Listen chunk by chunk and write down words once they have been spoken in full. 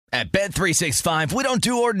At Bet365, we don't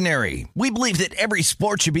do ordinary. We believe that every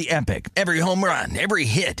sport should be epic. Every home run, every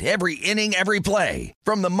hit, every inning, every play.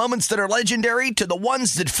 From the moments that are legendary to the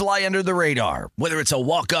ones that fly under the radar. Whether it's a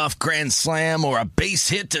walk-off grand slam or a base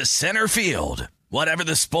hit to center field. Whatever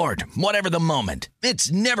the sport, whatever the moment.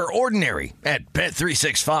 It's never ordinary at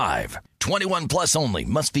Bet365. 21 plus only.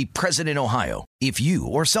 Must be present in Ohio. If you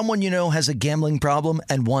or someone you know has a gambling problem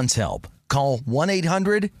and wants help, call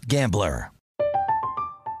 1-800-GAMBLER.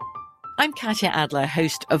 I'm Katya Adler,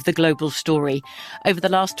 host of The Global Story. Over the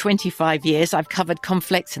last 25 years, I've covered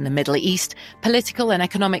conflicts in the Middle East, political and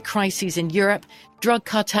economic crises in Europe, drug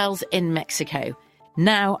cartels in Mexico.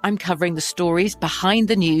 Now I'm covering the stories behind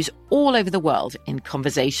the news all over the world in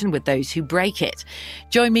conversation with those who break it.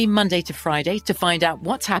 Join me Monday to Friday to find out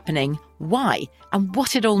what's happening, why, and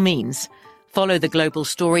what it all means. Follow The Global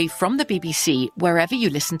Story from the BBC wherever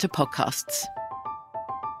you listen to podcasts.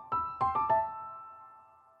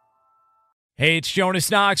 Hey, it's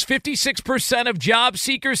Jonas Knox. 56% of job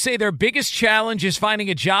seekers say their biggest challenge is finding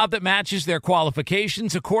a job that matches their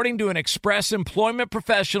qualifications, according to an Express Employment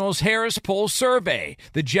Professionals Harris Poll survey.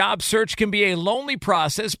 The job search can be a lonely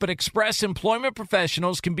process, but Express Employment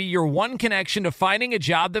Professionals can be your one connection to finding a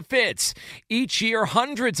job that fits. Each year,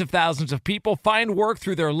 hundreds of thousands of people find work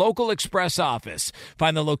through their local Express office.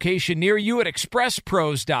 Find the location near you at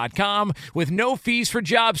expresspros.com. With no fees for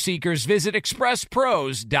job seekers, visit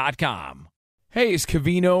expresspros.com. Hey, it's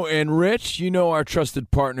Cavino and Rich. You know our trusted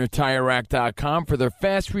partner, TireRack.com, for their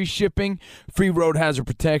fast free shipping, free road hazard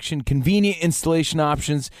protection, convenient installation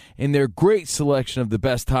options, and their great selection of the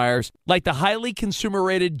best tires, like the highly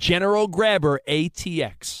consumer-rated General Grabber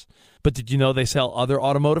ATX. But did you know they sell other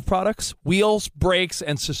automotive products? Wheels, brakes,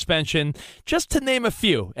 and suspension, just to name a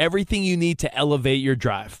few. Everything you need to elevate your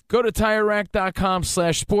drive. Go to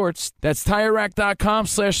TireRack.com/sports. That's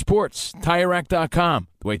TireRack.com/sports. TireRack.com,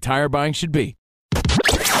 the way tire buying should be.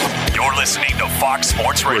 You're listening to Fox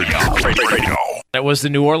Sports Radio. That was the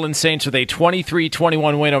New Orleans Saints with a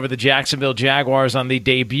 23-21 win over the Jacksonville Jaguars on the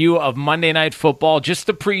debut of Monday Night Football. Just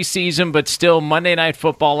the preseason, but still Monday Night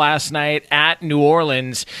Football last night at New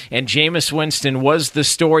Orleans. And Jameis Winston was the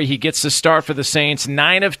story. He gets the start for the Saints.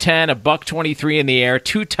 9 of 10, $123 in the air,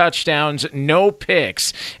 2 touchdowns, no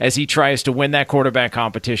picks, as he tries to win that quarterback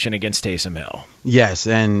competition against Taysom Hill. Yes,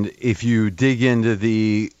 and if you dig into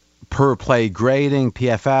the per-play grading,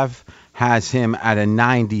 PFF has him at a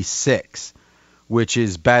 96, which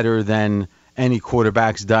is better than any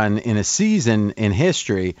quarterback's done in a season in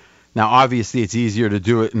history. Now, obviously, it's easier to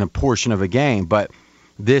do it in a portion of a game, but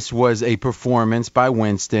this was a performance by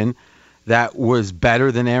Winston that was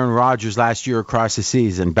better than Aaron Rodgers last year across the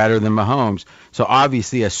season, better than Mahomes. So,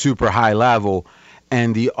 obviously, a super high level,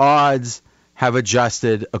 and the odds have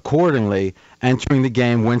adjusted accordingly. Entering the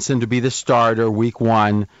game, Winston to be the starter week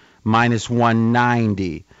 1, minus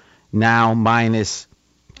 190, now minus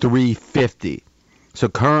 350. So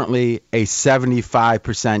currently a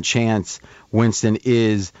 75% chance Winston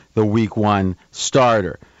is the week 1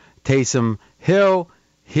 starter. Taysom Hill,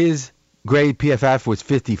 his grade PFF was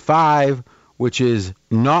 55, which is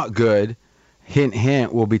not good. Hint,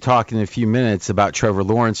 hint, we'll be talking in a few minutes about Trevor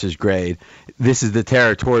Lawrence's grade. This is the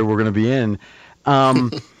territory we're going to be in.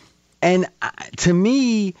 And to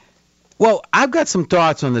me, well, I've got some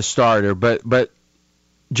thoughts on the starter, but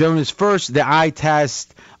Jonas, first, the eye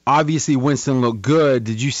test, obviously Winston looked good.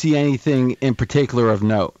 Did you see anything in particular of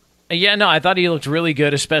note? Yeah, no, I thought he looked really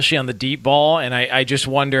good, especially on the deep ball, and I just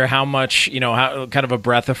wonder how much, how kind of a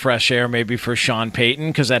breath of fresh air maybe for Sean Payton,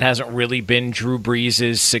 because that hasn't really been Drew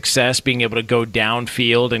Brees' success, being able to go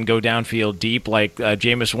downfield deep like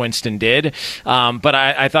Jameis Winston did. But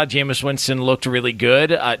I thought Jameis Winston looked really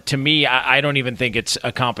good. To me, I don't even think it's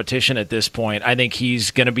a competition at this point. I think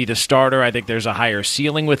he's going to be the starter. I think there's a higher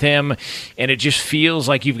ceiling with him, and it just feels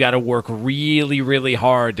like you've got to work really, really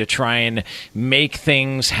hard to try and make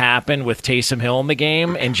things happen with Taysom Hill in the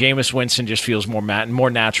game, and Jameis Winston just feels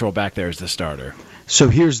more natural back there as the starter. So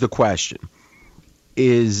here's the question.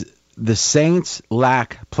 Is the Saints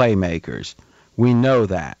lack playmakers? We know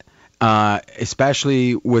that,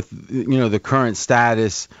 especially with the current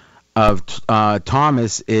status of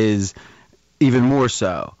Thomas is even more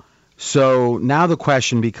so. So now the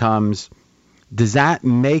question becomes, does that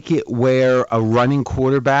make it where a running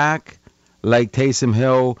quarterback like Taysom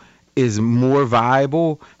Hill is more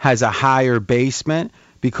viable, has a higher basement?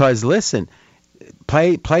 Because listen,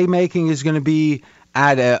 playmaking is going to be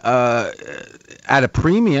at a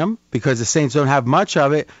premium because the Saints don't have much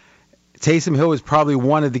of it. Taysom Hill is probably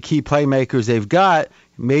one of the key playmakers they've got.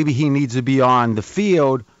 Maybe he needs to be on the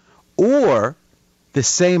field. Or the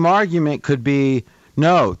same argument could be,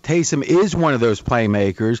 No, Taysom is one of those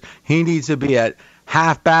playmakers. He needs to be at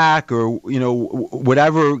halfback or,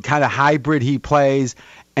 whatever kind of hybrid he plays,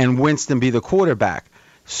 and Winston be the quarterback.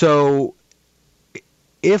 So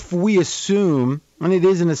if we assume, and it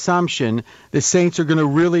is an assumption, the Saints are going to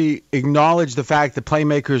really acknowledge the fact that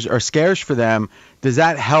playmakers are scarce for them, does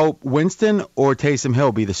that help Winston or Taysom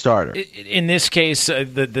Hill be the starter? In this case,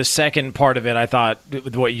 the second part of it, I thought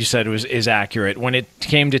what you said is accurate. When it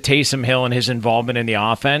came to Taysom Hill and his involvement in the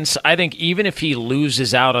offense, I think even if he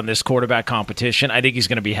loses out on this quarterback competition, I think he's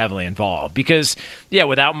going to be heavily involved. Because,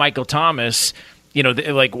 without Michael Thomas,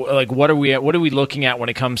 what are we looking at when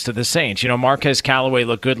it comes to the Saints? Marquez Callaway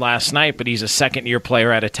looked good last night, but he's a second-year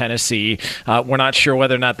player out of Tennessee. We're not sure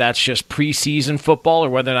whether or not that's just preseason football or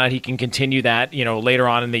whether or not he can continue that, later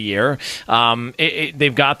on in the year.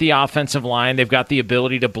 They've got the offensive line. They've got the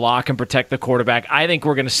ability to block and protect the quarterback. I think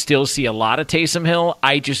we're going to still see a lot of Taysom Hill.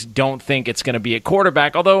 I just don't think it's going to be a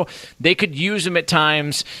quarterback, although they could use him at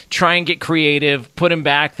times, try and get creative, put him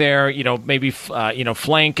back there, maybe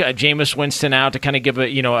flank Jameis Winston out to kind of give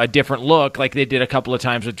a different look like they did a couple of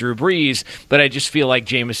times with Drew Brees, but I just feel like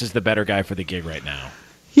Jameis is the better guy for the gig right now.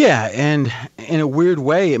 Yeah, and in a weird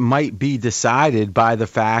way, it might be decided by the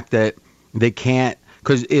fact that they can't,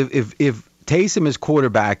 because if Taysom is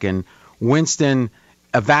quarterbacking, Winston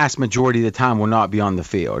a vast majority of the time will not be on the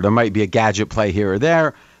field. There might be a gadget play here or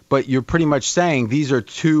there, but you're pretty much saying these are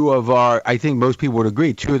two of our, I think most people would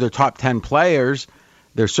agree, two of the top 10 players.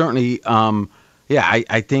 They're certainly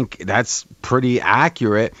I think that's pretty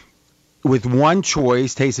accurate. With one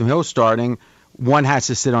choice, Taysom Hill starting, one has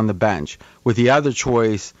to sit on the bench. With the other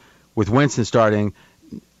choice, with Winston starting,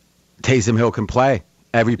 Taysom Hill can play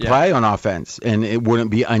every play on offense, and it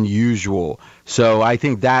wouldn't be unusual. So I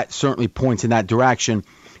think that certainly points in that direction.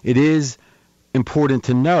 It is important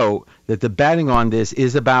to note that the betting on this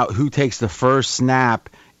is about who takes the first snap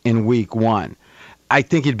in week one. I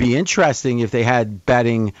think it'd be interesting if they had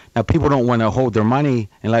betting. Now, people don't want to hold their money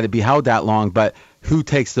and let it be held that long, but who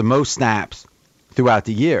takes the most snaps throughout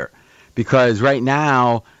the year? Because right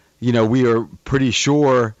now, we are pretty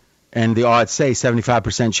sure, and the odds say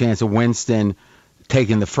 75% chance of Winston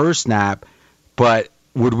taking the first snap, but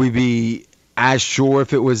would we be as sure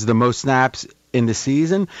if it was the most snaps in the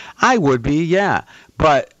season? I would be, yeah.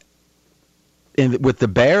 But with the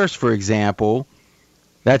Bears, for example,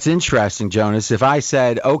 that's interesting, Jonas. If I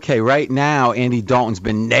said, okay, right now Andy Dalton's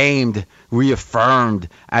been named, reaffirmed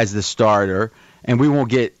as the starter, and we won't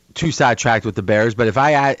get too sidetracked with the Bears, but if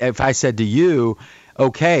I said to you,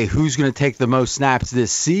 okay, who's going to take the most snaps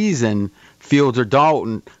this season, Fields or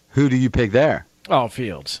Dalton, who do you pick there? Oh,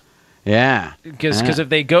 Fields. Yeah. Because if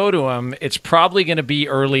they go to him, it's probably going to be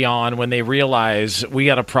early on when they realize we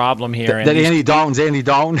got a problem here. That Andy Dalton's Andy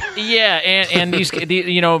Dalton? Yeah, and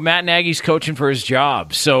Matt Nagy's coaching for his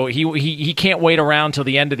job. So he can't wait around till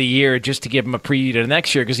the end of the year just to give him a preview to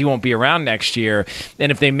next year because he won't be around next year.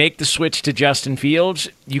 And if they make the switch to Justin Fields,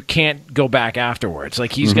 you can't go back afterwards.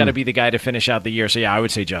 Like, he's got to be the guy to finish out the year. So, yeah, I would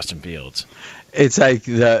say Justin Fields. It's like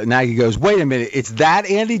the Nagy goes, wait a minute, it's that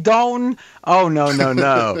Andy Dalton? Oh,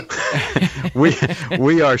 no.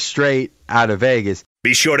 we are straight out of Vegas.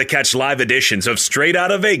 Be sure to catch live editions of Straight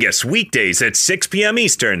Outta Vegas weekdays at 6 p.m.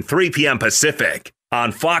 Eastern, 3 p.m. Pacific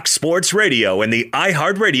on Fox Sports Radio and the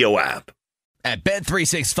iHeartRadio app. At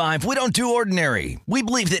Bet365, we don't do ordinary. We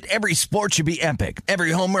believe that every sport should be epic.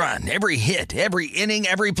 Every home run, every hit, every inning,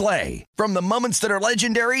 every play. From the moments that are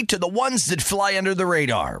legendary to the ones that fly under the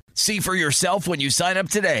radar. See for yourself when you sign up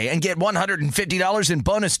today and get $150 in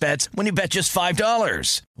bonus bets when you bet just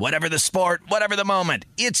 $5. Whatever the sport, whatever the moment,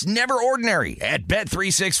 it's never ordinary at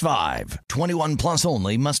Bet365. 21 plus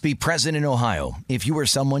only. Must be present in Ohio. If you or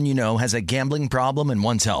someone you know has a gambling problem and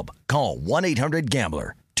wants help, call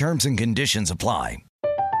 1-800-GAMBLER. Terms and conditions apply.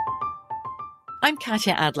 I'm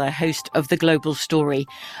Katya Adler, host of The Global Story.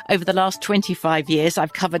 Over the last 25 years,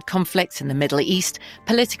 I've covered conflicts in the Middle East,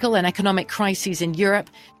 political and economic crises in Europe,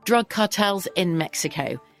 drug cartels in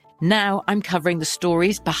Mexico. Now I'm covering the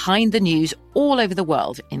stories behind the news all over the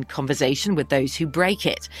world in conversation with those who break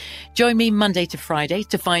it. Join me Monday to Friday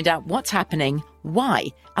to find out what's happening, why,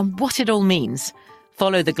 and what it all means.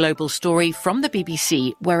 Follow The Global Story from the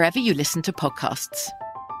BBC wherever you listen to podcasts.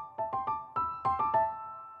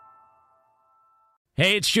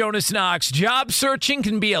 Hey, it's Jonas Knox. Job searching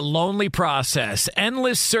can be a lonely process.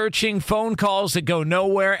 Endless searching, phone calls that go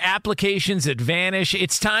nowhere, applications that vanish.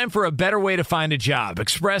 It's time for a better way to find a job.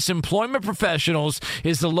 Express Employment Professionals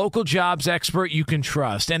is the local jobs expert you can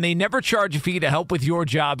trust, and they never charge a fee to help with your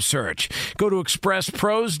job search. Go to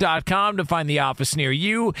expresspros.com to find the office near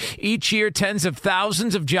you. Each year, tens of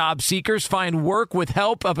thousands of job seekers find work with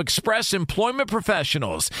help of Express Employment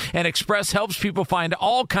Professionals, and Express helps people find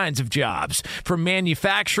all kinds of jobs, from manufacturing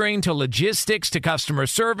to logistics to customer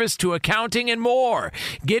service to accounting and more.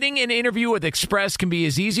 Getting an interview with Express can be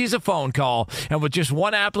as easy as a phone call, and with just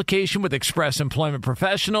one application with Express Employment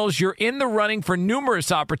Professionals, you're in the running for numerous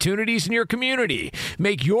opportunities in your community.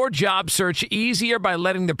 Make your job search easier by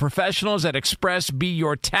letting the professionals at Express be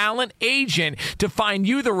your talent agent to find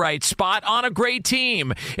you the right spot on a great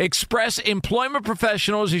team. Express Employment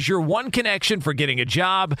Professionals is your one connection for getting a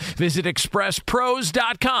job. Visit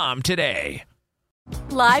expresspros.com today.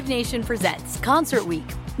 Live Nation presents Concert Week.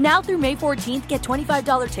 Now through May 14th, get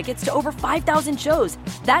 $25 tickets to over 5,000 shows.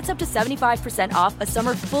 That's up to 75% off a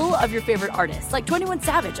summer full of your favorite artists like 21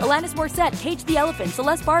 Savage, Alanis Morissette, Cage the Elephant,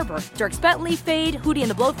 Celeste Barber, Dierks Bentley, Fade, Hootie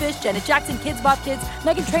and the Blowfish, Janet Jackson, Kids Bop Kids,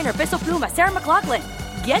 Meghan Trainor, Peso Pluma, Sarah McLachlan.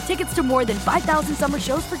 Get tickets to more than 5,000 summer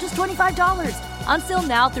shows for just $25. Until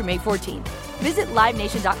now through May 14th. Visit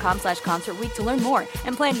LiveNation.com/Concert Week to learn more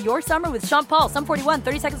and plan your summer with Sean Paul, Sum 41,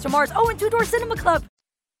 30 Seconds to Mars, and Two Door Cinema Club.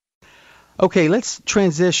 Okay, let's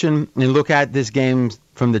transition and look at this game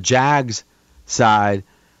from the Jags side.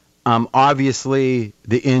 Obviously,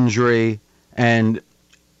 the injury, and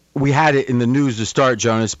we had it in the news to start,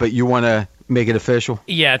 Jonas, but you want to make it official?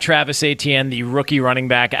 Yeah, Travis Etienne, the rookie running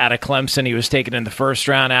back out of Clemson. He was taken in the first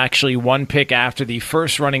round, actually one pick after the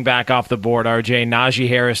first running back off the board, RJ. Najee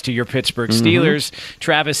Harris to your Pittsburgh Steelers.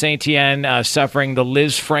 Travis Etienne suffering the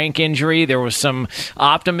Liz Frank injury. There was some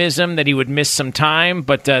optimism that he would miss some time,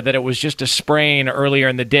 but that it was just a sprain earlier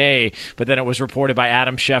in the day. But then it was reported by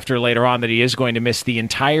Adam Schefter later on that he is going to miss the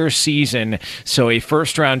entire season. So a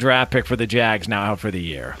first-round draft pick for the Jags now out for the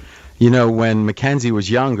year. You know, when Mackenzie was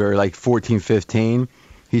younger, like 14, 15,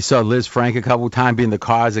 he saw Liz Frank a couple of times being the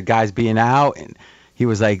cause of guys being out, and he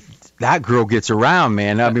was like, that girl gets around,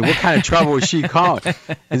 man. I mean, what kind of trouble is she causing?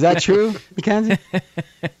 Is that true, Mackenzie?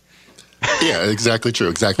 Yeah, exactly true.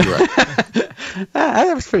 Exactly right.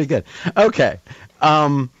 That was pretty good. Okay.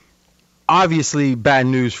 Obviously, bad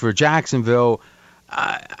news for Jacksonville.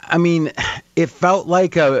 I mean, it felt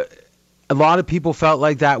like a lot of people felt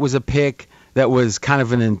like that was a pick that was kind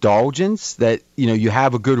of an indulgence, that, you know, you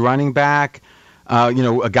have a good running back,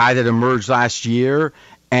 a guy that emerged last year,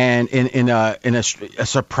 and in a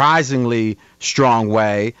surprisingly strong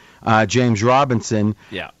way, James Robinson.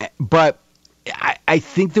 Yeah. But I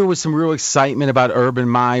think there was some real excitement about Urban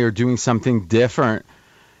Meyer doing something different,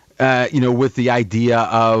 with the idea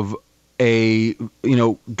of a,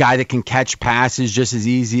 guy that can catch passes just as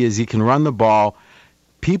easy as he can run the ball.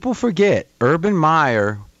 People forget Urban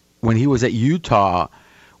Meyer, when he was at Utah,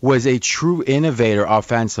 was a true innovator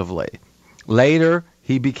offensively. Later,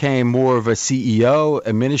 he became more of a CEO,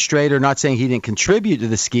 administrator, not saying he didn't contribute to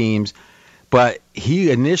the schemes, but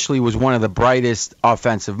he initially was one of the brightest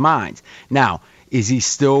offensive minds. Now, is he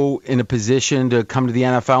still in a position to come to the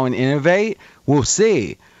NFL and innovate? We'll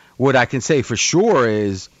see. What I can say for sure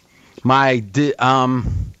is my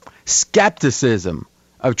skepticism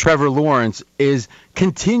of Trevor Lawrence is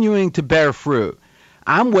continuing to bear fruit.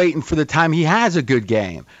 I'm waiting for the time he has a good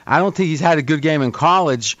game. I don't think he's had a good game in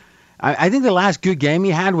college. I think the last good game he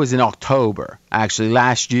had was in October, actually,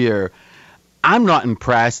 last year. I'm not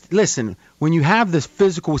impressed. Listen, when you have the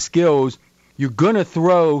physical skills, you're going to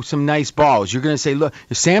throw some nice balls. You're going to say, look,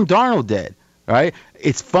 Sam Darnold did, right?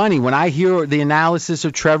 It's funny. When I hear the analysis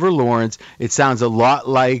of Trevor Lawrence, it sounds a lot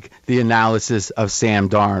like the analysis of Sam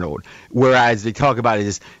Darnold, whereas they talk about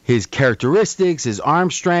his characteristics, his arm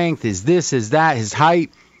strength, his this, his that, his height.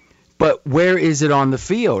 But where is it on the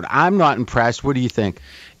field? I'm not impressed. What do you think?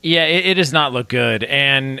 Yeah, it does not look good.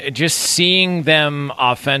 And just seeing them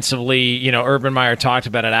offensively, Urban Meyer talked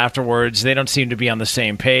about it afterwards. They don't seem to be on the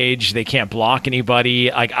same page. They can't block anybody.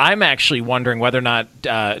 Like, I'm actually wondering whether or not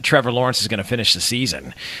Trevor Lawrence is going to finish the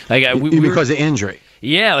season. Because of injury.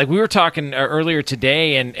 Yeah, like we were talking earlier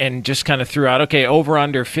today and just kind of threw out, okay, over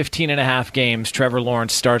under 15.5 games Trevor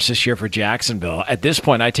Lawrence starts this year for Jacksonville. At this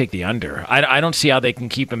point, I take the under. I don't see how they can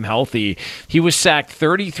keep him healthy. He was sacked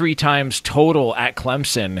 33 times total at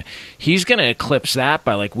Clemson. He's going to eclipse that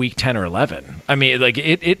by like week 10 or 11. I mean, like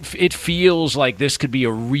it feels like this could be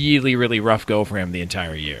a really, really rough go for him the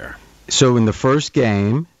entire year. So in the first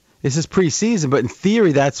game, this is preseason, but in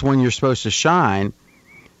theory, that's when you're supposed to shine.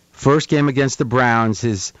 First game against the Browns,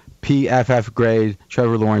 his PFF grade,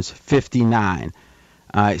 Trevor Lawrence, 59.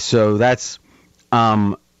 So that's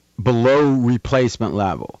below replacement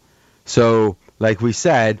level. So, like we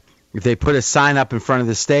said, if they put a sign up in front of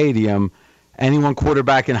the stadium, anyone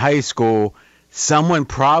quarterback in high school, someone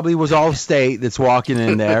probably was All-State that's walking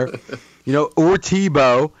in there, or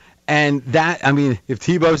Tebow. And that, if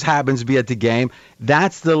Tebow's happens to be at the game,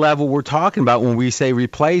 that's the level we're talking about when we say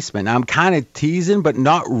replacement. I'm kind of teasing, but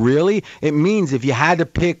not really. It means if you had to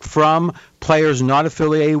pick from players not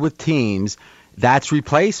affiliated with teams, that's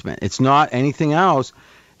replacement. It's not anything else.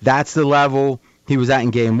 That's the level he was at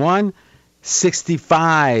in game 1.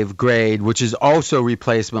 65 grade, which is also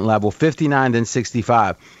replacement level, 59 then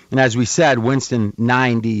 65. And as we said, Winston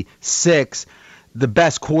 96. The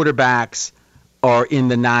best quarterbacks are in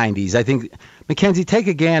the 90s. I think, Mackenzie, take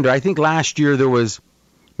a gander. I think last year there was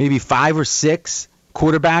maybe 5 or 6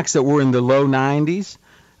 quarterbacks that were in the low 90s.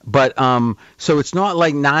 But so it's not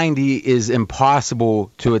like 90 is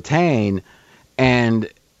impossible to attain. And,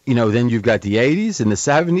 then you've got the 80s and the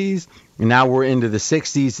 70s, and now we're into the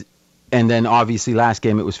 60s. And then obviously last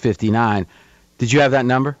game it was 59. Did you have that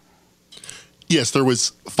number? Yes, there was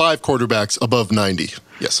 5 quarterbacks above 90.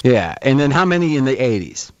 Yes. Yeah, and then how many in the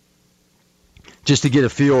 80s? Just to get a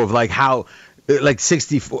feel of how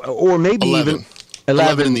 64 or maybe 11. even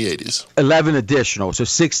 11 in the 80s. 11 additional, so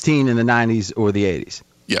 16 in the 90s or the 80s.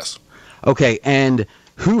 Yes. Okay, and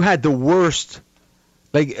who had the worst?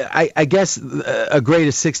 I guess a grade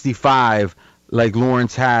of 65 like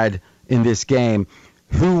Lawrence had in this game.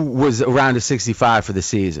 Who was around a 65 for the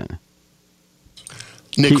season?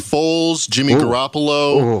 Nick Foles, Jimmy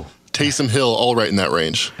Garoppolo, Taysom Hill, all right in that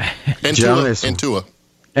range. And Tua.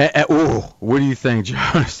 What do you think,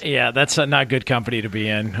 Jonas? Yeah, that's not good company to be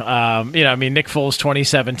in. Nick Foles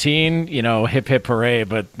 2017, hip hip hooray,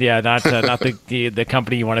 but yeah, not the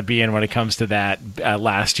company you want to be in when it comes to that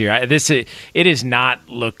last year. It does not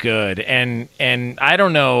look good, and I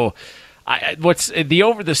don't know. What's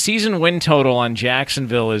the season win total on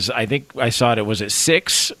Jacksonville is? I think I saw it was at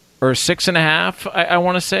 6 or 6.5. I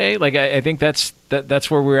want to say. I think that's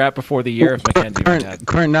where we were at before the year.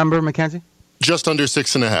 Current number, Mackenzie? Just under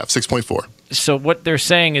 6.5, 6.4. So what they're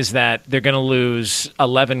saying is that they're going to lose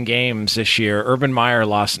 11 games this year. Urban Meyer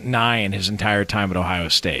lost 9 his entire time at Ohio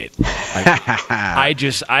State. I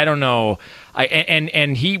don't know.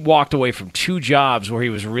 And he walked away from 2 jobs where he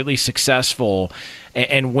was really successful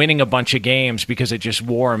and winning a bunch of games because it just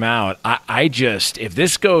wore him out. If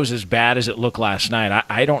this goes as bad as it looked last night,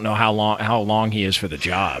 I don't know how long he is for the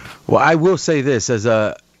job. Well, I will say this as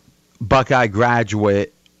a Buckeye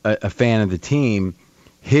graduate, a fan of the team,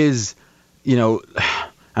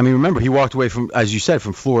 remember he walked away from, as you said,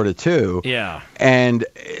 from Florida too. Yeah. And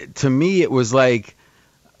to me, it was like,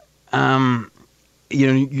 no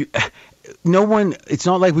one, it's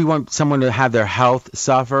not like we want someone to have their health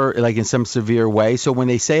suffer like in some severe way. So when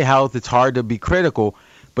they say health, it's hard to be critical,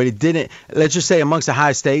 but it didn't, let's just say amongst the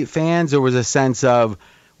Ohio State fans, there was a sense of,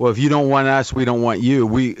 well, if you don't want us, we don't want you.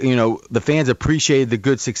 The fans appreciated the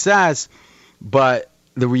good success, but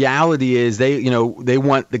the reality is they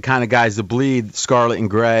want the kind of guys to bleed scarlet and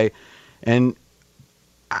gray. And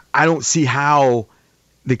I don't see how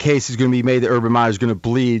the case is going to be made that Urban Meyer is going to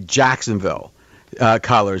bleed Jacksonville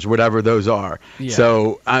colors, whatever those are. Yeah.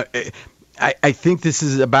 So I think this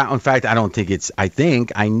is about, in fact, I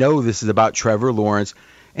know this is about Trevor Lawrence.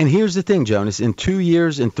 And here's the thing, Jonas, in 2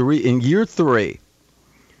 years, in year 3,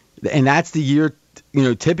 and that's the year,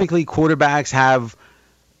 typically quarterbacks have,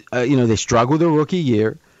 they struggle their rookie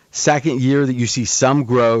year. Second year that you see some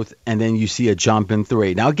growth, and then you see a jump in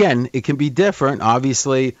 3. Now, again, it can be different.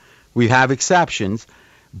 Obviously, we have exceptions.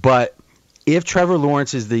 But if Trevor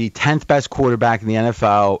Lawrence is the 10th best quarterback in the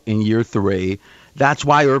NFL in year 3, that's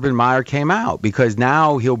why Urban Meyer came out, because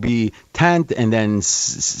now he'll be 10th and then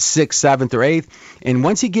 6th, 7th, or 8th. And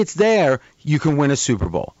once he gets there, you can win a Super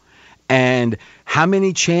Bowl. And how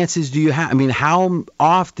many chances do you have? How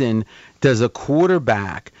often does a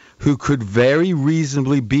quarterback who could very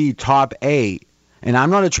reasonably be top 8, and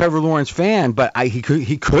I'm not a Trevor Lawrence fan, but he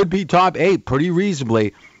could be top 8 pretty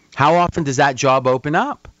reasonably, how often does that job open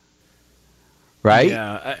up? Right?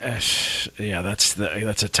 Yeah, that's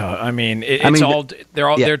a tough.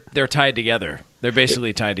 They're tied together. They're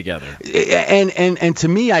basically tied together. And to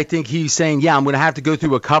me, I think he's saying, I'm going to have to go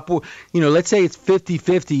through a couple. Let's say it's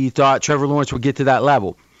 50-50. He thought Trevor Lawrence would get to that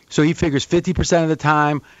level, so he figures 50% of the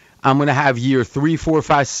time I'm going to have year 3, 4,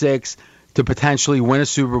 5, 6 to potentially win a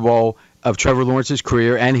Super Bowl of Trevor Lawrence's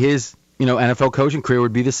career, and his NFL coaching career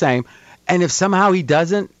would be the same. And if somehow he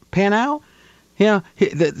doesn't pan out,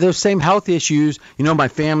 those same health issues, my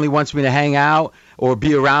family wants me to hang out, or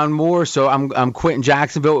be around more. So I'm quitting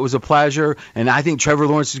Jacksonville. It was a pleasure, and I think Trevor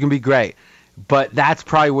Lawrence is going to be great. But that's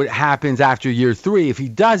probably what happens after year 3 if he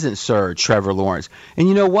doesn't surge, Trevor Lawrence. And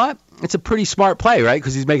you know what? It's a pretty smart play, right?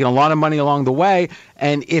 Because he's making a lot of money along the way.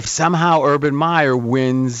 And if somehow Urban Meyer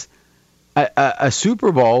wins a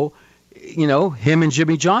Super Bowl, him and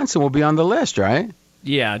Jimmy Johnson will be on the list, right?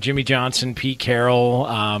 Yeah, Jimmy Johnson, Pete Carroll,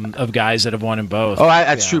 of guys that have won in both. Oh,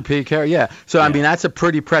 that's true, Pete Carroll. Yeah. So I mean, that's a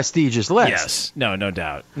pretty prestigious list. Yes, no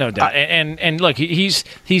doubt. And look, he's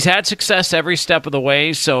had success every step of the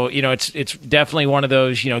way. So it's definitely one of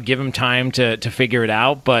those. Give him time to figure it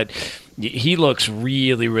out, but. He looks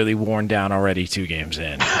really, really worn down already 2 games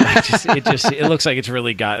in. It looks like it's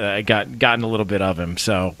really gotten a little bit of him.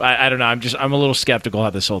 So I don't know. I'm a little skeptical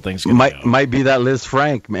how this whole thing's going to go. Might be that Liz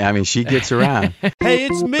Frank. I mean, she gets around. Hey,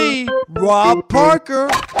 it's me, Rob Parker.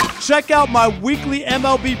 Check out my weekly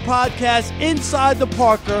MLB podcast, Inside the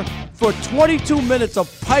Parker, for 22 minutes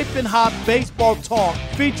of piping hot baseball talk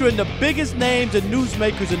featuring the biggest names and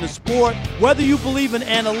newsmakers in the sport. Whether you believe in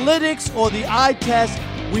analytics or the eye test,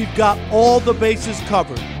 we've got all the bases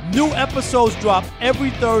covered. New episodes drop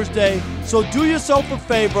every Thursday, so do yourself a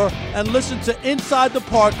favor and listen to Inside the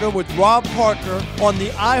Parker with Rob Parker on the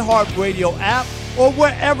iHeartRadio app or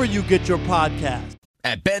wherever you get your podcasts.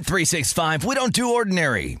 At Bet365, we don't do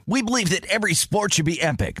ordinary. We believe that every sport should be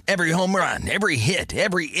epic. Every home run, every hit,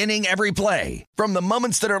 every inning, every play. From the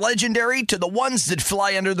moments that are legendary to the ones that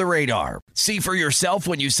fly under the radar. See for yourself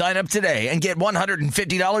when you sign up today and get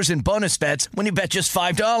 $150 in bonus bets when you bet just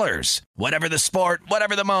 $5. Whatever the sport,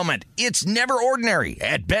 whatever the moment, it's never ordinary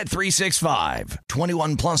at Bet365.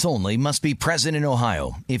 21 plus only. Must be present in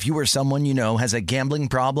Ohio. If you or someone you know has a gambling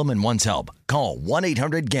problem and wants help, call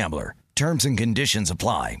 1-800-GAMBLER. Terms and conditions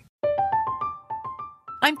apply.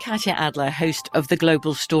 I'm Katya Adler, host of The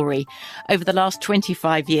Global Story. Over the last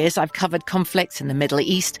 25 years, I've covered conflicts in the Middle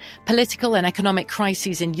East, political and economic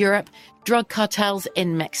crises in Europe, drug cartels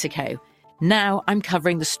in Mexico. Now I'm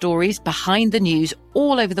covering the stories behind the news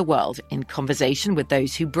all over the world in conversation with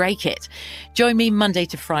those who break it. Join me Monday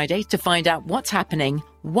to Friday to find out what's happening,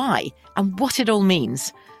 why, and what it all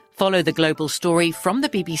means. Follow The Global Story from the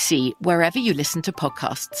BBC wherever you listen to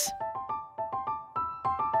podcasts.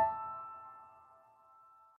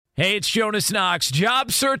 Hey, it's Jonas Knox.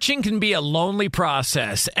 Job searching can be a lonely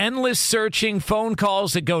process. Endless searching, phone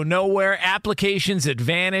calls that go nowhere, applications that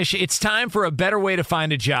vanish. It's time for a better way to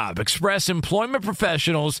find a job. Express Employment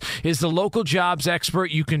Professionals is the local jobs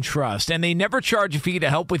expert you can trust, and they never charge a fee to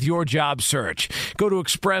help with your job search. Go to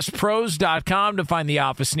expresspros.com to find the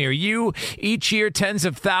office near you. Each year, tens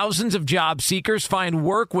of thousands of job seekers find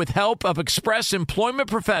work with help of Express Employment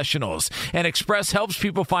Professionals, and Express helps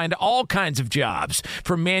people find all kinds of jobs,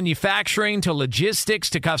 from manufacturing to logistics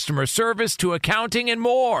to customer service to accounting and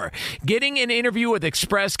more. Getting an interview with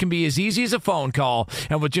Express can be as easy as a phone call,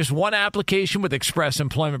 and with just one application with Express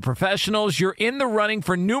Employment Professionals, you're in the running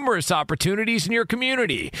for numerous opportunities in your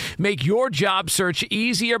community. Make your job search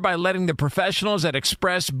easier by letting the professionals at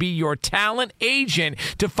Express be your talent agent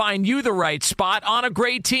to find you the right spot on a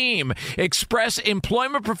great team. Express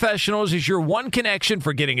Employment Professionals is your one connection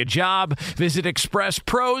for getting a job. Visit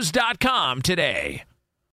expresspros.com today.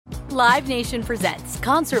 Live Nation presents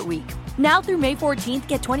Concert Week. Now through May 14th,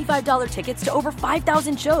 get $25 tickets to over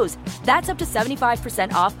 5,000 shows. That's up to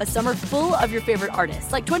 75% off a summer full of your favorite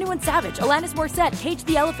artists like 21 Savage, Alanis Morissette, Cage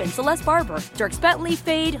the Elephant, Celeste Barber, Dierks Bentley,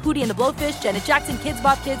 Fade, Hootie and the Blowfish, Janet Jackson, Kidz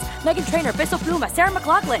Bop Kids, Meghan Trainor, Peso Pluma, Sarah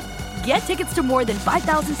McLachlan. Get tickets to more than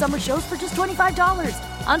 5,000 summer shows for just $25.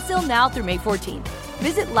 Until now through May 14th.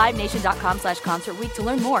 Visit LiveNation.com/Concert Week to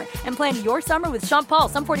learn more and plan your summer with Sean Paul,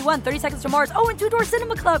 Sum 41, 30 Seconds to Mars, and Two Door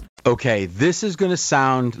Cinema Club. Okay, this is going to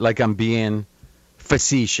sound like I'm being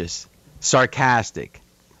facetious, sarcastic,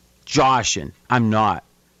 joshing. I'm not.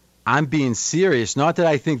 I'm being serious. Not that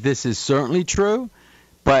I think this is certainly true,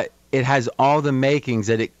 but it has all the makings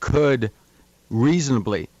that it could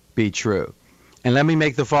reasonably be true. And let me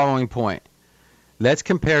make the following point. Let's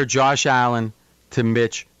compare Josh Allen to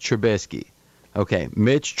Mitch Trubisky. Okay,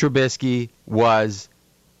 Mitch Trubisky was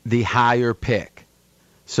the higher pick.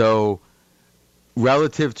 So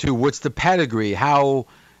relative to what's the pedigree, how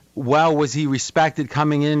well was he respected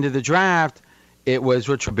coming into the draft, it was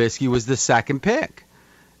where Trubisky was the second pick.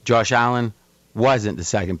 Josh Allen wasn't the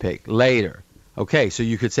second pick, later. Okay, so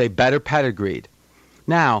you could say better pedigreed.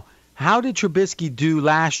 Now, how did Trubisky do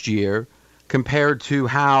last year compared to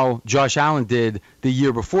how Josh Allen did the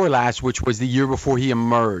year before last, which was the year before he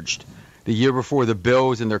emerged? The year before the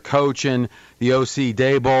Bills and their coaching, the OC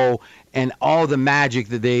Daboll, and all the magic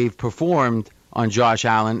that they've performed on Josh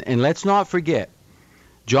Allen. And let's not forget,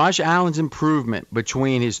 Josh Allen's improvement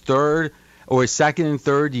between his third or his second and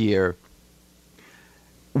third year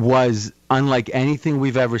was unlike anything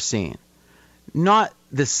we've ever seen. Not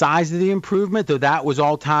the size of the improvement, though that was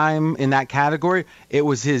all time in that category. It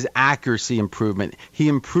was his accuracy improvement. He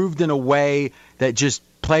improved in a way that just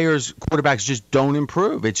quarterbacks just don't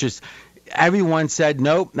improve. It's just everyone said,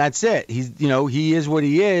 nope, that's it. He is what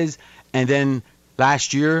he is. And then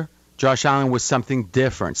last year, Josh Allen was something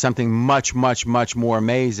different, something much, much, much more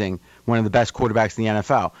amazing, one of the best quarterbacks in the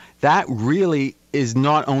NFL. That really is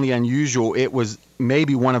not only unusual, it was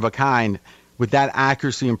maybe one of a kind with that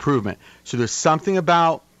accuracy improvement. So there's something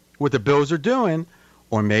about what the Bills are doing,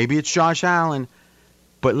 or maybe it's Josh Allen,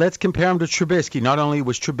 but let's compare him to Trubisky. Not only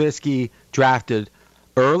was Trubisky drafted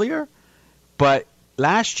earlier, but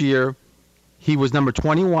last year he was number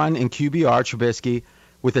 21 in QBR, Trubisky,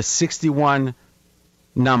 with a 61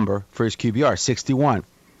 number for his QBR, 61.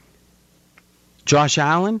 Josh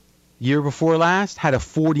Allen, year before last, had a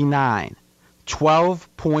 49,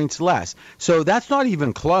 12 points less. So that's not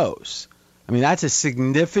even close. I mean, that's a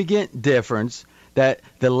significant difference that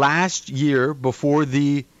the last year before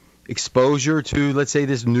the exposure to, let's say,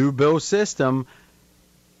 this new Bill system,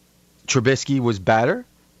 Trubisky was better.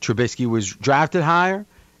 Trubisky was drafted higher.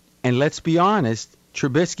 And let's be honest,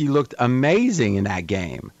 Trubisky looked amazing in that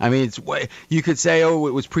game. I mean, you could say, oh,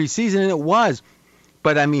 it was preseason, and it was.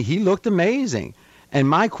 But, I mean, he looked amazing. And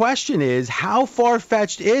my question is, how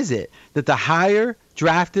far-fetched is it that the higher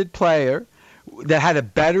drafted player that had a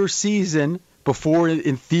better season before,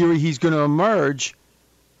 in theory, he's going to emerge,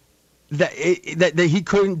 that he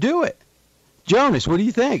couldn't do it? Jonas, what do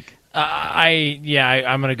you think? I'm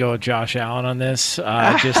going to go with Josh Allen on this.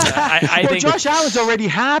 I think Josh Allen's already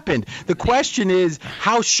happened. The question is,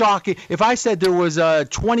 how shocking. If I said there was a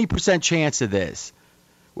 20% chance of this,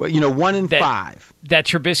 1 in 5. That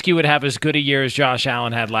Trubisky would have as good a year as Josh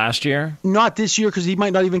Allen had last year? Not this year, because he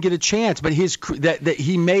might not even get a chance, but that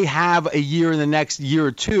he may have a year in the next year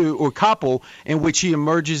or two or couple in which he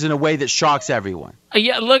emerges in a way that shocks everyone.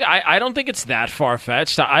 Yeah, look, I don't think it's that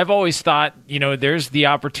far-fetched. I've always thought, there's the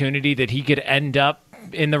opportunity that he could end up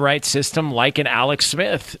in the right system like an Alex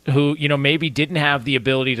Smith, who, maybe didn't have the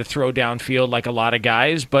ability to throw downfield like a lot of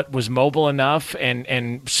guys, but was mobile enough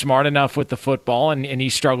and smart enough with the football, and he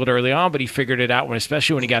struggled early on, but he figured it out,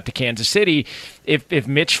 especially when he got to Kansas City. If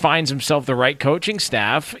Mitch finds himself the right coaching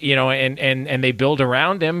staff, and they build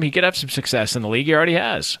around him, he could have some success in the league. He already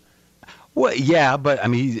has. Well, yeah, but I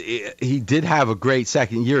mean, he did have a great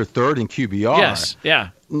second year, third in QBR. Yes,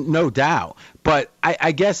 yeah. No doubt. But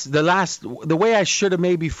I guess the way I should have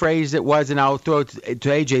maybe phrased it was, and I'll throw it to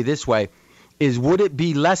AJ this way, is would it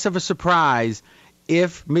be less of a surprise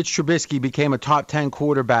if Mitch Trubisky became a top 10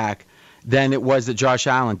 quarterback than it was that Josh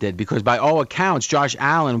Allen did? Because by all accounts, Josh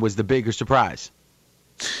Allen was the bigger surprise.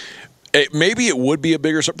 Maybe it would be a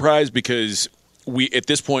bigger surprise because at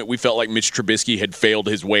this point, we felt like Mitch Trubisky had failed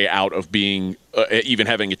his way out of being even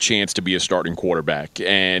having a chance to be a starting quarterback.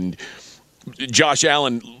 And Josh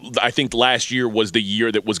Allen, I think last year was the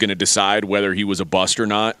year that was going to decide whether he was a bust or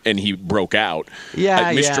not, and he broke out.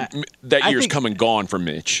 Yeah. That year's come and gone for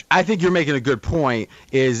Mitch. I think you're making a good point.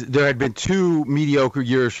 Is there had been 2 mediocre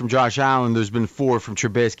years from Josh Allen. There's been 4 from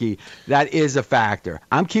Trubisky. That is a factor.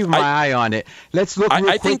 I'm keeping my eye on it. Let's look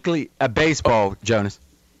quickly at baseball, Jonas.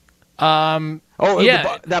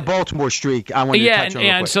 That Baltimore streak I wanted to touch on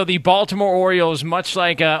real quick. So the Baltimore Orioles,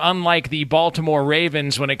 unlike the Baltimore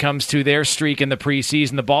Ravens when it comes to their streak in the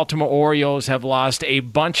preseason, the Baltimore Orioles have lost a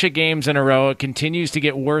bunch of games in a row. It continues to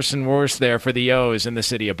get worse and worse there for the O's in the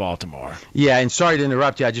city of Baltimore. Yeah, and sorry to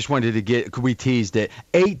interrupt you. I just wanted to we teased it.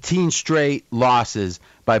 18 straight losses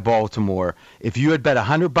by Baltimore. If you had bet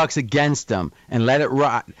 $100 against them and let it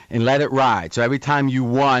ride, so every time you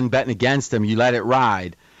won betting against them, you let it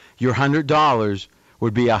ride, your $100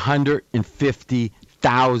 would be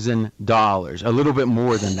 $150,000, a little bit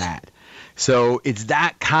more than that. So it's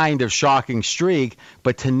that kind of shocking streak.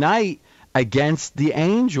 But tonight against the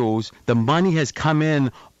Angels, the money has come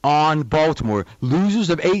in on Baltimore.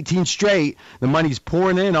 Losers of 18 straight, the money's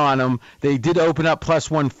pouring in on them. They did open up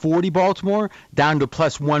plus 140 Baltimore, down to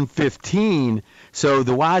plus 115. So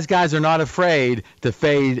the wise guys are not afraid to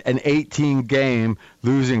fade an 18-game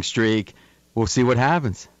losing streak. We'll see what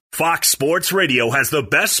happens. Fox Sports Radio has the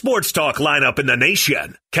best sports talk lineup in the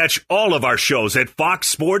nation. Catch all of our shows at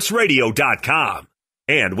foxsportsradio.com.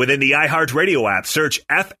 And within the iHeartRadio app, search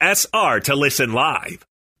FSR to listen live.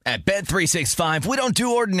 At Bet365, we don't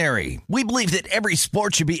do ordinary. We believe that every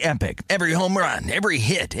sport should be epic. Every home run, every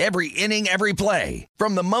hit, every inning, every play.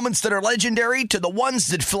 From the moments that are legendary to the ones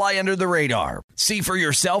that fly under the radar. See for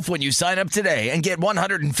yourself when you sign up today and get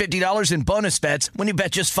 $150 in bonus bets when you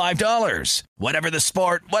bet just $5. Whatever the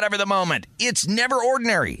sport, whatever the moment, it's never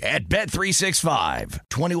ordinary at Bet365.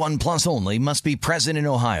 21 plus only. Must be present in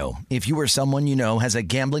Ohio. If you or someone you know has a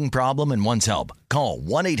gambling problem and wants help, call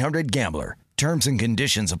 1-800-GAMBLER. Terms and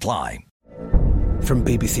conditions apply. From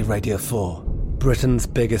BBC Radio 4, Britain's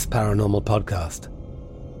biggest paranormal podcast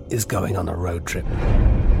is going on a road trip.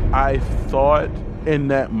 I thought in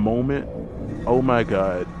that moment, oh my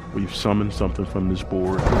God, we've summoned something from this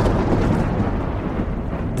board.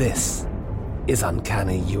 This is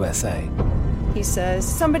Uncanny USA. He says,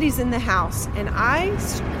 somebody's in the house, and I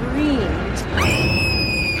screamed.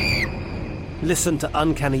 Listen to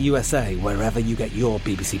Uncanny USA wherever you get your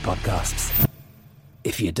BBC podcasts,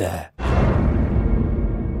 if you dare.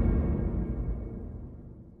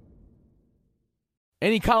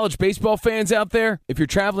 Any college baseball fans out there? If you're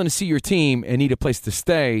traveling to see your team and need a place to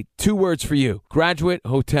stay, 2 words for you: Graduate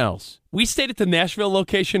Hotels. We stayed at the Nashville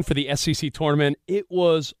location for the SEC tournament. It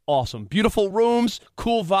was awesome. Beautiful rooms,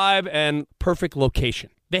 cool vibe, and perfect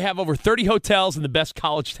location. They have over 30 hotels in the best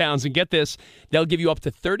college towns, and get this, they'll give you up to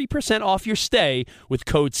 30% off your stay with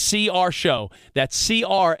code CRSHOW. That's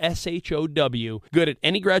CRSHOW. Good at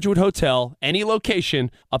any Graduate Hotel, any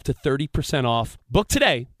location, up to 30% off. Book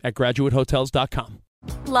today at graduatehotels.com.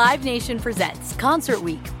 Live Nation presents Concert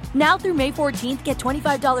Week. Now through May 14th, get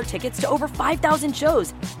 $25 tickets to over 5,000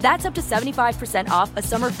 shows. That's up to 75% off a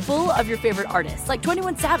summer full of your favorite artists like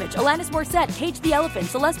 21 Savage, Alanis Morissette, Cage the Elephant,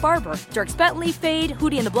 Celeste Barber, Dierks Bentley, Fade,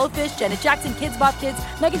 Hootie and the Blowfish, Janet Jackson, Kidz Bop Kids,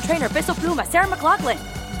 Meghan Trainor, Peso Pluma, Sarah McLachlan.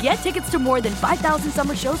 Get tickets to more than 5,000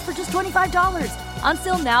 summer shows for just $25.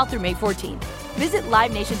 Until now through May 14th. Visit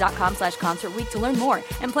LiveNation.com/Concert Week to learn more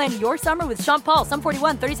and plan your summer with Sean Paul, Sum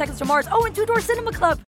 41, 30 Seconds to Mars, and Two Door Cinema Club.